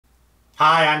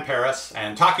Hi, I'm Paris,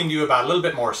 and talking to you about a little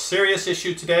bit more serious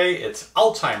issue today. It's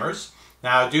Alzheimer's.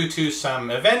 Now, due to some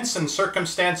events and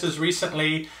circumstances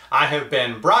recently, I have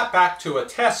been brought back to a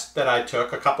test that I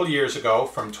took a couple years ago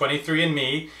from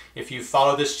 23andMe. If you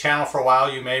follow this channel for a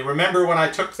while, you may remember when I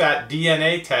took that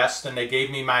DNA test and they gave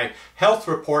me my health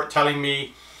report telling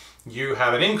me you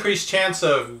have an increased chance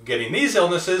of getting these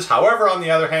illnesses. However, on the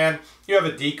other hand, you have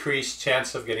a decreased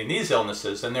chance of getting these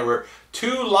illnesses. And there were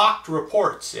two locked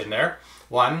reports in there,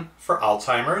 one for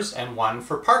Alzheimer's and one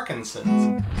for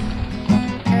Parkinson's.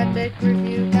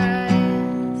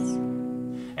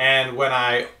 EpicReviewGuys. And when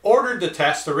I ordered the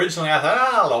test, originally I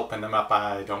thought, I'll open them up,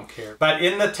 I don't care. But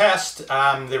in the test, in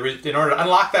order to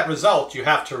unlock that result, you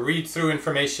have to read through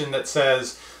information that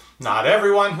says, not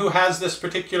everyone who has this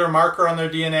particular marker on their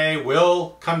DNA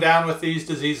will come down with these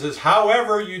diseases.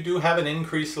 However, you do have an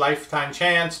increased lifetime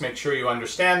chance. Make sure you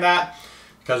understand that,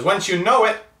 because once you know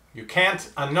it, you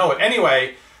can't unknow it.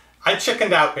 Anyway, I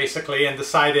chickened out basically and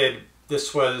decided,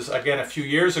 this was again a few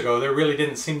years ago, there really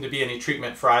didn't seem to be any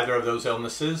treatment for either of those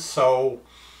illnesses, so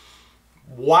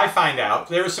why find out?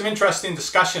 There was some interesting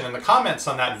discussion in the comments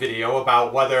on that video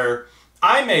about whether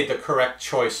I made the correct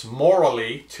choice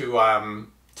morally to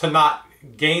not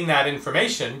gain that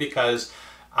information because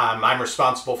I'm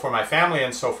responsible for my family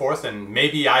and so forth, and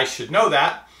maybe I should know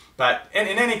that. But in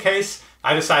any case,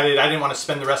 I decided I didn't want to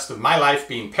spend the rest of my life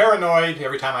being paranoid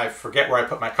every time I forget where I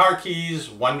put my car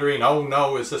keys, wondering, oh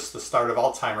no, is this the start of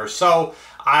Alzheimer's? So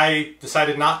I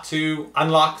decided not to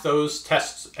unlock those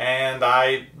tests and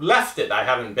I left it. I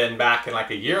haven't been back in like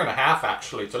a year and a half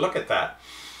actually to look at that.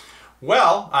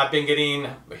 Well, I've been getting,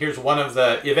 here's one of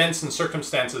the events and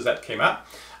circumstances that came up.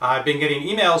 I've been getting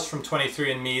emails from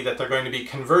 23andMe that they're going to be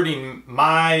converting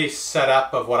my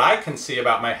setup of what I can see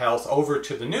about my health over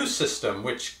to the new system,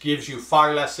 which gives you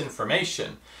far less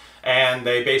information. And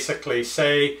they basically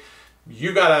say,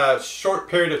 you got a short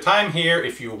period of time here.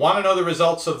 If you want to know the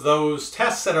results of those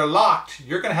tests that are locked,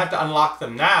 you're going to have to unlock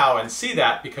them now and see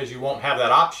that, because you won't have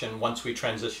that option once we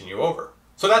transition you over.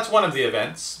 So that's one of the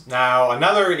events. Now,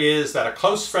 another is that a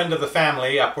close friend of the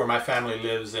family, up where my family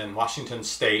lives in Washington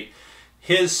State,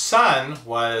 his son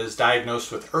was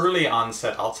diagnosed with early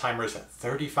onset Alzheimer's at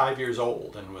 35 years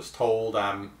old and was told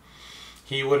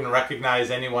he wouldn't recognize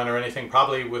anyone or anything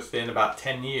probably within about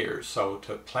 10 years, so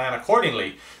to plan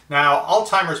accordingly. Now,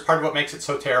 Alzheimer's, part of what makes it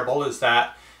so terrible is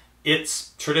that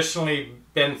it's traditionally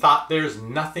been thought there's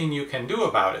nothing you can do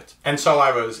about it. And so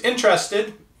I was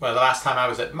interested. Well, the last time I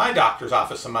was at my doctor's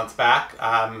office a month back,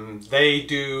 they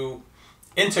do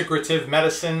integrative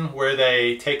medicine, where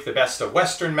they take the best of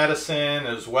Western medicine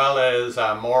as well as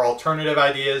more alternative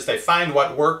ideas. They find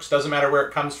what works, doesn't matter where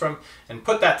it comes from, and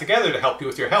put that together to help you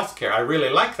with your health care. I really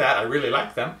like that. I really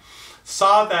like them.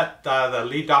 Saw that the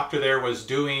lead doctor there was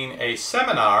doing a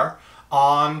seminar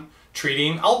on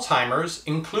treating Alzheimer's,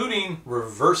 including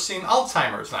reversing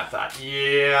Alzheimer's. And I thought,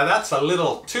 yeah, that's a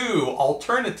little too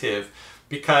alternative,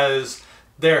 because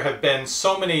there have been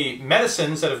so many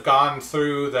medicines that have gone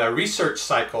through the research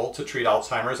cycle to treat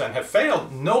Alzheimer's and have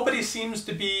failed. Nobody seems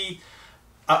to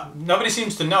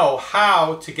know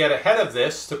how to get ahead of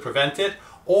this to prevent it,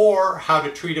 or how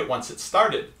to treat it once it's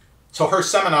started. So her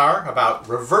seminar about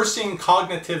reversing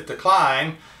cognitive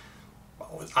decline,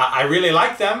 I really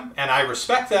like them and I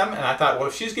respect them, and I thought, well,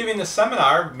 if she's giving this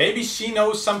seminar, maybe she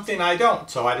knows something I don't.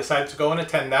 So I decided to go and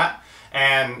attend that.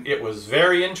 And it was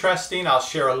very interesting. I'll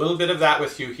share a little bit of that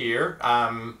with you here.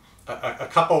 A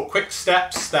couple quick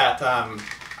steps that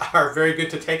are very good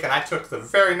to take, and I took the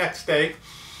very next day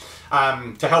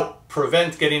to help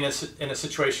prevent getting in a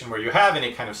situation where you have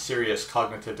any kind of serious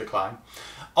cognitive decline.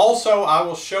 Also, I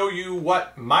will show you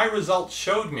what my results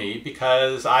showed me,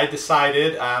 because I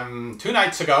decided 2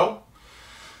 nights ago,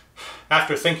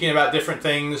 after thinking about different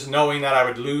things, knowing that I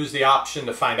would lose the option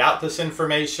to find out this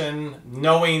information,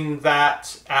 knowing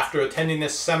that after attending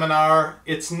this seminar,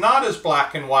 it's not as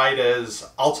black and white as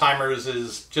Alzheimer's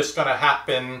is just going to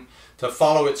happen to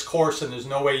follow its course and there's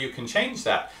no way you can change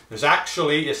that. There's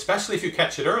actually, especially if you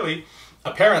catch it early,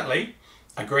 apparently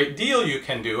a great deal you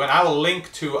can do. And I will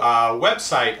link to a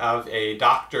website of a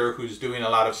doctor who's doing a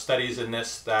lot of studies in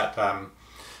this, that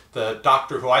the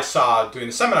doctor who I saw doing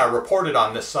the seminar reported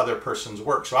on this other person's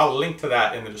work. So I'll link to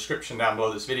that in the description down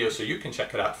below this video so you can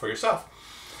check it out for yourself.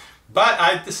 But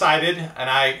I decided, and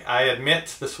I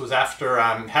admit this was after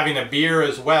having a beer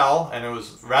as well, and it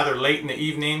was rather late in the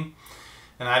evening,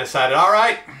 and I decided, all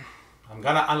right, I'm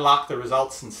going to unlock the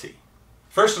results and see.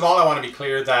 First of all, I want to be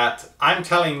clear that I'm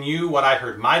telling you what I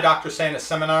heard my doctor say in a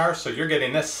seminar, so you're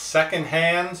getting this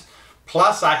secondhand.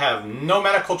 Plus, I have no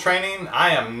medical training.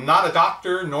 I am not a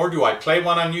doctor, nor do I play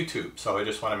one on YouTube, so I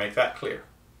just want to make that clear.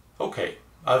 Okay,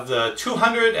 of the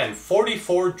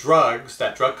 244 drugs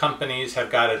that drug companies have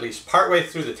got at least partway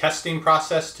through the testing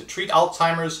process to treat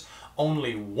Alzheimer's,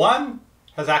 only one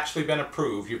has actually been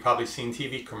approved. You've probably seen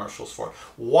TV commercials for it.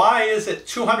 Why is it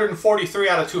 243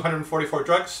 out of 244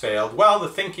 drugs failed? Well, the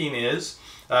thinking is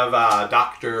of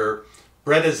Dr.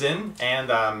 Bredesen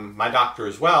and my doctor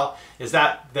as well, is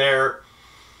that they're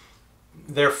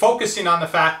focusing on the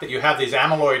fact that you have these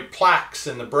amyloid plaques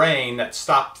in the brain that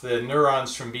stop the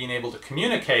neurons from being able to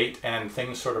communicate, and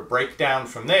things sort of break down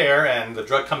from there, and the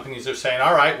drug companies are saying,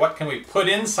 all right, what can we put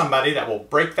in somebody that will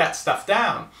break that stuff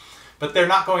down? But they're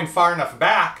not going far enough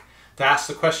back to ask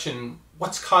the question,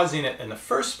 what's causing it in the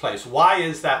first place? Why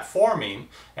is that forming?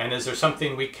 And is there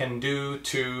something we can do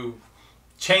to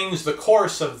change the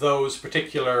course of those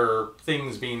particular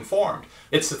things being formed?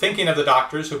 It's the thinking of the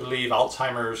doctors who believe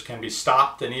Alzheimer's can be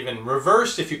stopped and even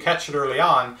reversed if you catch it early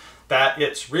on, that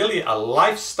it's really a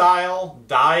lifestyle,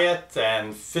 diet,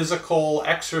 and physical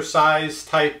exercise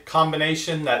type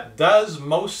combination that does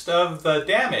most of the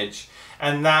damage,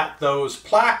 and that those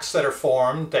plaques that are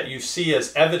formed that you see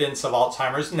as evidence of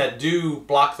Alzheimer's and that do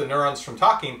block the neurons from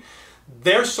talking,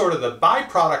 they're sort of the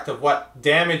byproduct of what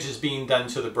damage is being done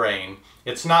to the brain.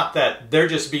 It's not that they're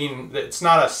just being, it's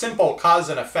not a simple cause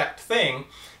and effect thing.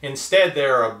 Instead,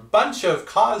 there are a bunch of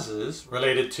causes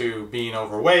related to being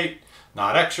overweight,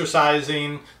 not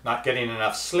exercising, not getting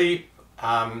enough sleep,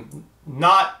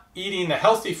 not eating the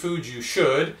healthy foods you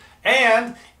should,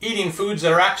 and eating foods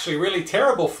that are actually really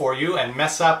terrible for you and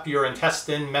mess up your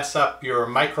intestine, mess up your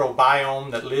microbiome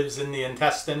that lives in the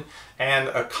intestine, and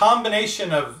a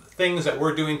combination of things that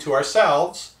we're doing to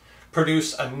ourselves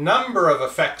produce a number of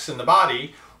effects in the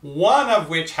body, one of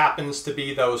which happens to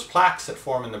be those plaques that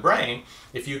form in the brain.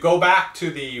 If you go back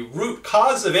to the root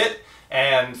cause of it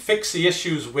and fix the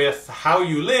issues with how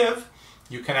you live,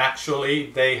 you can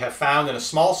actually, they have found in a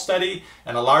small study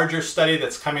and a larger study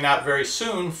that's coming out very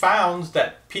soon, found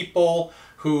that people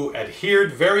who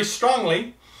adhered very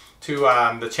strongly to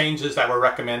the changes that were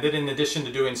recommended, in addition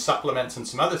to doing supplements and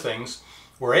some other things,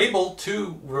 were able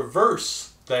to reverse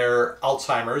their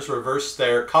Alzheimer's, reverse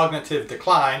their cognitive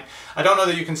decline. I don't know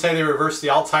that you can say they reversed the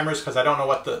Alzheimer's because I don't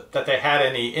know that they had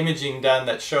any imaging done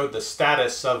that showed the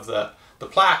status of the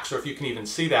plaques, or if you can even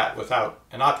see that without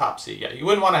an autopsy. Yeah, you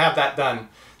wouldn't want to have that done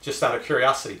just out of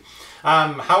curiosity.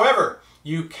 However,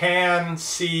 you can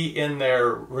see in their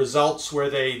results where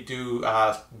they do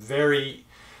very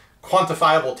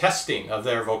quantifiable testing of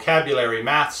their vocabulary,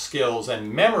 math skills,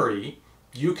 and memory.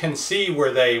 You can see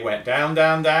where they went down,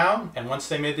 down, down, and once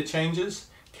they made the changes,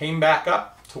 came back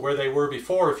up to where they were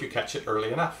before if you catch it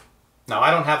early enough. Now,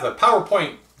 I don't have the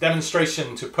PowerPoint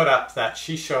demonstration to put up that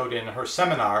she showed in her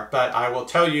seminar, but I will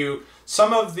tell you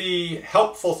some of the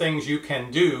helpful things you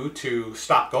can do to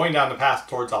stop going down the path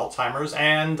towards Alzheimer's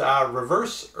and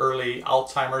reverse early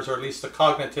Alzheimer's, or at least the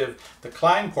cognitive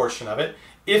decline portion of it.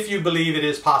 If you believe it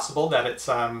is possible, that it's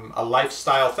a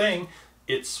lifestyle thing,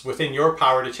 it's within your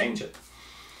power to change it.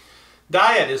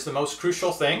 Diet is the most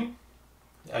crucial thing.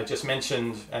 I just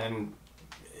mentioned, and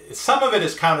some of it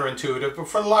is counterintuitive, but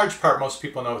for the large part, most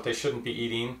people know what they shouldn't be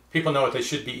eating. People know what they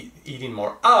should be eating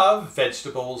more of: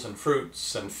 vegetables and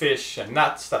fruits and fish and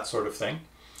nuts, that sort of thing.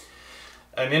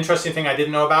 An interesting thing I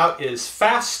didn't know about is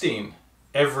fasting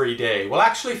every day. Well,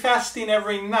 actually fasting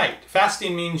every night.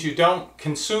 Fasting means you don't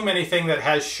consume anything that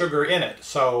has sugar in it.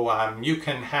 So you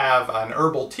can have an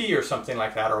herbal tea or something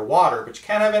like that, or water, but you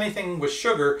can't have anything with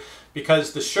sugar,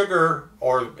 because the sugar,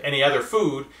 or any other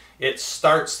food, it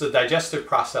starts the digestive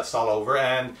process all over,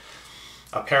 and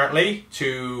apparently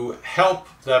to help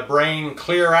the brain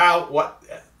clear out what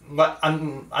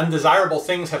undesirable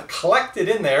things have collected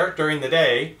in there during the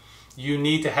day, you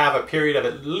need to have a period of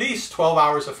at least 12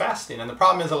 hours of fasting. And the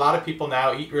problem is a lot of people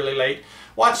now eat really late,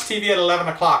 watch TV at 11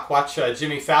 o'clock, watch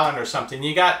Jimmy Fallon or something.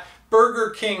 You got Burger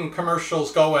King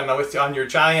commercials going on your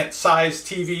giant size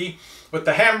TV, with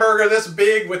the hamburger this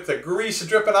big with the grease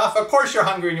dripping off. Of course you're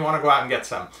hungry and you want to go out and get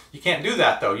some. You can't do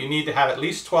that though. You need to have at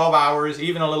least 12 hours,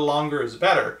 even a little longer is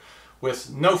better,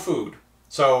 with no food.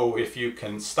 So if you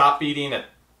can stop eating at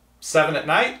 7 at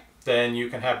night, then you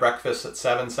can have breakfast at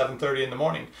 7:30 in the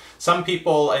morning. Some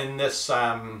people in this,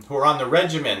 who are on the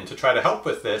regimen to try to help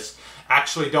with this,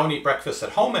 actually don't eat breakfast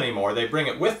at home anymore. They bring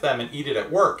it with them and eat it at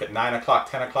work at 9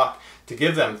 o'clock, 10 o'clock, to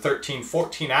give them 13,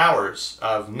 14 hours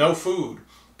of no food,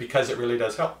 because it really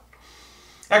does help.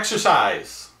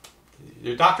 Exercise.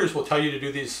 Your doctors will tell you to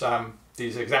do these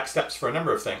exact steps for a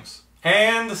number of things.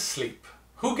 And sleep.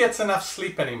 Who gets enough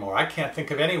sleep anymore? I can't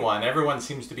think of anyone. Everyone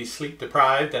seems to be sleep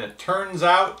deprived, and it turns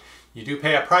out you do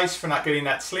pay a price for not getting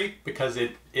that sleep, because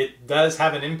it does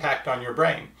have an impact on your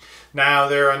brain. Now,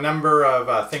 there are a number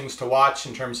of things to watch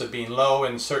in terms of being low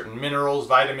in certain minerals,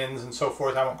 vitamins, and so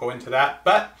forth. I won't go into that,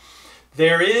 but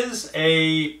there is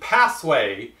a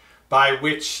pathway by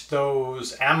which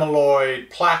those amyloid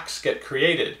plaques get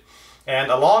created.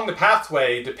 And along the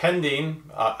pathway, depending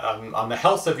on the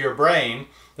health of your brain,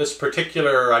 this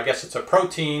particular, I guess it's a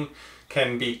protein,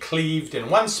 can be cleaved in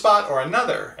one spot or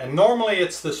another. And normally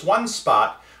it's this one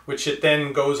spot, which it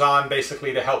then goes on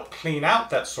basically to help clean out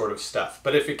that sort of stuff.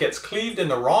 But if it gets cleaved in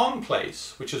the wrong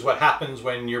place, which is what happens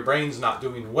when your brain's not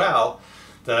doing well,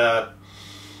 the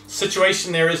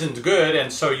situation there isn't good,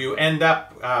 and so you end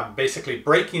up basically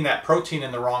breaking that protein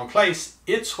in the wrong place.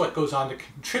 It's what goes on to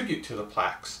contribute to the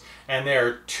plaques. And there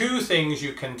are two things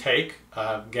you can take,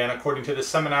 again, according to the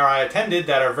seminar I attended,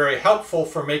 that are very helpful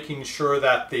for making sure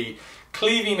that the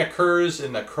cleaving occurs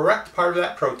in the correct part of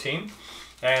that protein.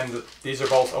 And these are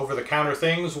both over-the-counter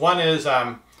things. One is,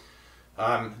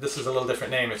 this is a little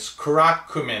different name, it's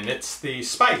curcumin. It's the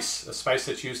spice, a spice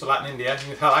that's used a lot in India. You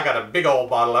can tell I got a big old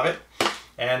bottle of it.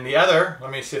 And the other,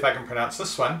 let me see if I can pronounce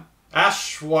this one,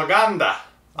 ashwagandha.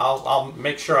 I'll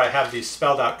make sure I have these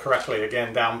spelled out correctly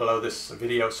again down below this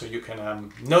video so you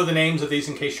can know the names of these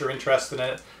in case you're interested in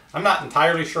it. I'm not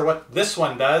entirely sure what this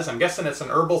one does. I'm guessing it's an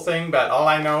herbal thing, but all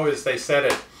I know is they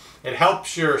said it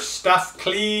helps your stuff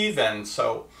cleave, and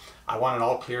so I want it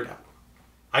all cleared up.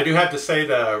 I do have to say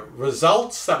the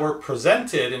results that were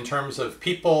presented in terms of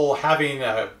people having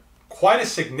quite a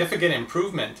significant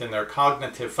improvement in their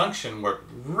cognitive function were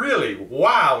really,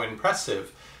 wow,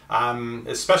 impressive.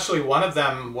 Especially one of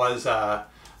them was a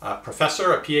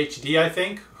professor, a PhD, I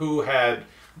think, who had,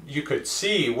 you could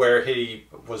see where he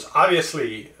was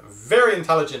obviously a very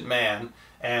intelligent man,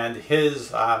 and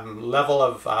his level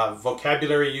of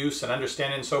vocabulary use and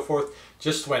understanding and so forth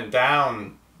just went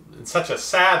down in such a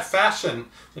sad fashion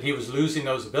that he was losing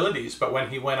those abilities. But when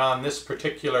he went on this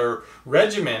particular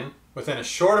regimen, within a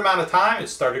short amount of time, it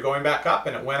started going back up,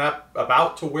 and it went up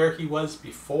about to where he was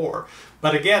before.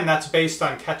 But again, that's based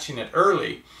on catching it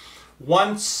early.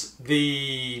 Once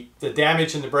the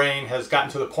damage in the brain has gotten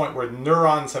to the point where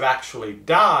neurons have actually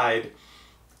died,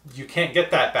 you can't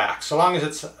get that back. So long as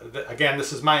it's, again,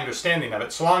 this is my understanding of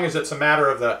it, so long as it's a matter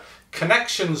of the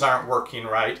connections aren't working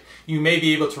right, you may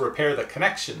be able to repair the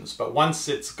connections. But once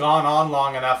it's gone on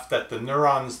long enough that the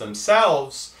neurons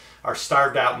themselves are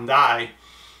starved out and die,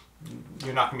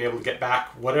 you're not going to be able to get back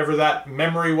whatever that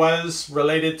memory was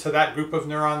related to that group of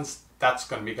neurons. That's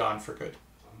going to be gone for good.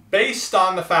 Based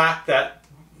on the fact that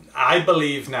I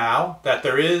believe now that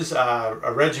there is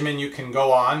a regimen you can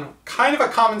go on, kind of a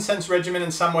common sense regimen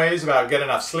in some ways, about get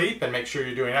enough sleep and make sure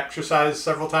you're doing exercise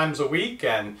several times a week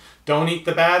and don't eat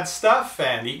the bad stuff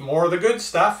and eat more of the good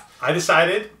stuff, I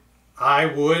decided I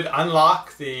would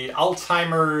unlock the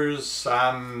Alzheimer's,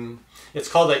 it's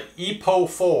called a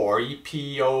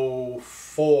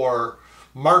EPO4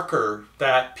 marker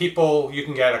that you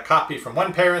can get a copy from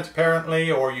one parent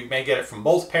apparently, or you may get it from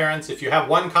both parents. If you have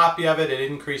one copy of it, it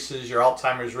increases your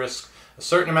Alzheimer's risk a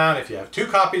certain amount. If you have two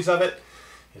copies of it,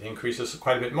 it increases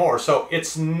quite a bit more. So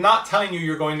it's not telling you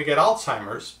you're going to get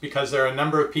Alzheimer's, because there are a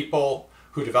number of people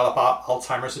who develop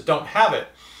Alzheimer's that don't have it.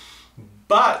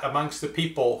 But amongst the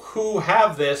people who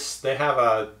have this, they have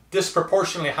a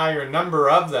disproportionately higher number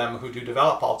of them who do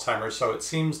develop Alzheimer's, so it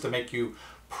seems to make you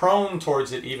prone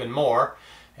towards it even more.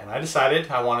 And I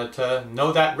decided I wanted to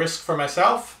know that risk for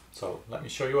myself, so let me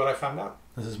show you what I found out.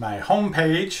 This is my home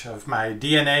page of my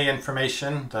DNA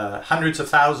information, the hundreds of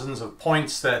thousands of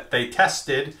points that they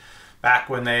tested back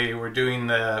when they were doing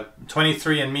the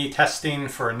 23andMe testing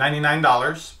for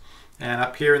 $99. And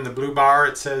up here in the blue bar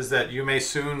it says that you may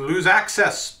soon lose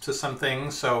access to some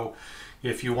things, so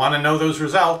if you want to know those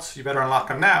results, you better unlock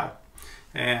them now.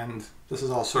 And this is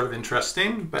all sort of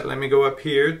interesting, but let me go up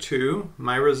here to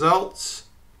my results,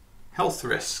 health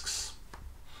risks.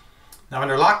 Now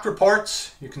under locked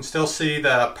reports, you can still see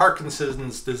the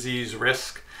Parkinson's disease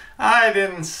risk. I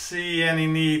didn't see any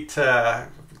need to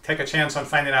take a chance on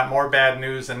finding out more bad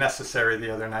news than necessary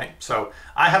the other night, so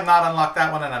I have not unlocked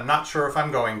that one, and I'm not sure if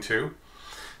I'm going to.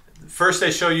 First, they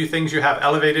show you things you have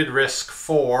elevated risk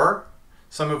for,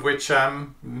 some of which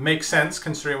make sense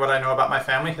considering what I know about my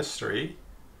family history.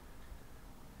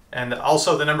 And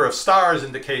also the number of stars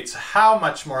indicates how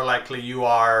much more likely you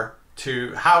are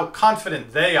to, how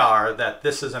confident they are that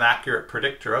this is an accurate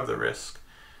predictor of the risk.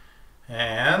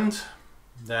 And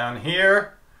down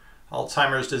here,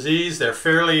 Alzheimer's disease, they're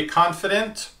fairly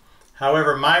confident.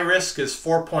 However, my risk is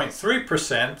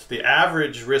 4.3%. The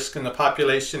average risk in the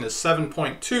population is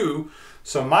 7.2%.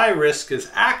 So my risk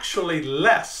is actually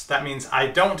less. That means I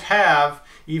don't have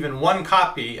even one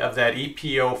copy of that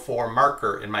EPO4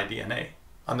 marker in my DNA.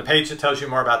 On the page it tells you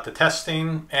more about the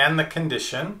testing and the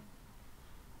condition.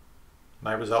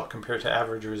 My result compared to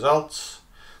average results.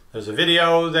 There's a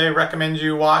video they recommend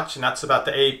you watch, and that's about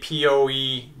the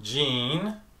APOE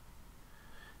gene.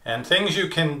 And things you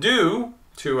can do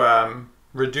to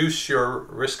reduce your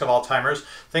risk of Alzheimer's.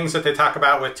 Things that they talk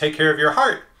about with take care of your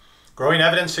heart. Growing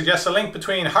evidence suggests a link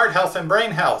between heart health and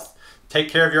brain health. Take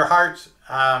care of your heart.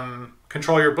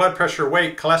 Control your blood pressure,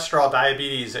 weight, cholesterol,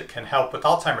 diabetes. It can help with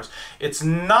Alzheimer's. It's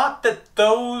not that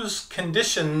those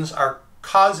conditions are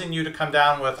causing you to come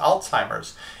down with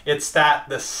Alzheimer's. It's that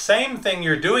the same thing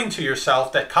you're doing to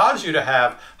yourself that caused you to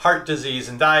have heart disease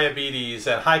and diabetes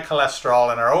and high cholesterol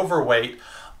and are overweight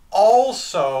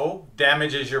also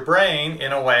damages your brain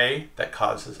in a way that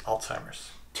causes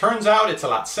Alzheimer's. Turns out it's a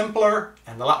lot simpler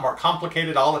and a lot more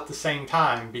complicated all at the same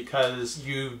time, because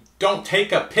you don't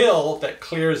take a pill that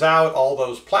clears out all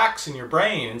those plaques in your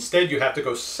brain. Instead, you have to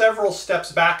go several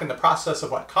steps back in the process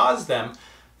of what caused them,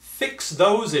 fix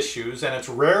those issues, and it's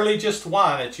rarely just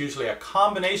one. It's usually a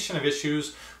combination of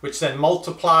issues, which then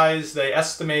multiplies. They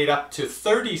estimate up to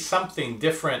 30-something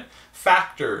different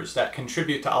factors that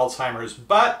contribute to Alzheimer's,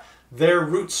 but their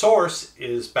root source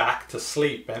is back to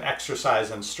sleep and exercise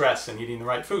and stress and eating the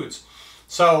right foods.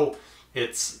 So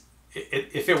if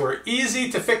it were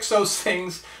easy to fix those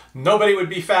things, nobody would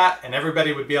be fat and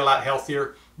everybody would be a lot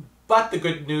healthier. But the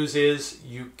good news is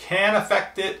you can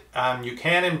affect it, you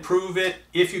can improve it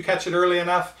if you catch it early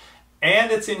enough, and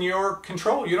it's in your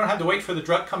control. You don't have to wait for the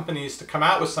drug companies to come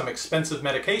out with some expensive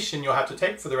medication you'll have to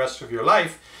take for the rest of your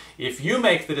life. If you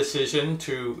make the decision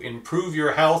to improve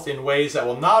your health in ways that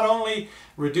will not only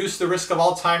reduce the risk of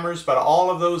Alzheimer's, but all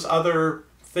of those other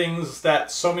things that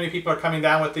so many people are coming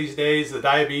down with these days, the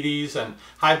diabetes and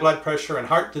high blood pressure and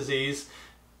heart disease,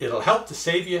 it'll help to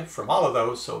save you from all of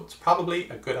those, so it's probably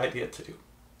a good idea to do.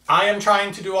 I am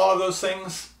trying to do all of those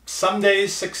things, some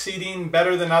days succeeding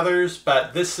better than others,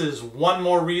 but this is one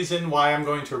more reason why I'm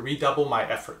going to redouble my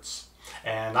efforts.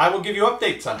 And I will give you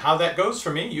updates on how that goes for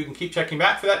me. You can keep checking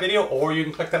back for that video, or you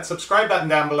can click that subscribe button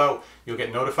down below. You'll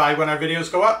get notified when our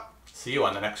videos go up. See you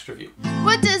on the next review.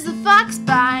 What does the fox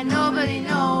buy? Nobody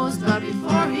knows, but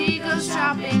before he goes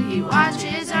shopping, he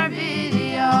watches our videos.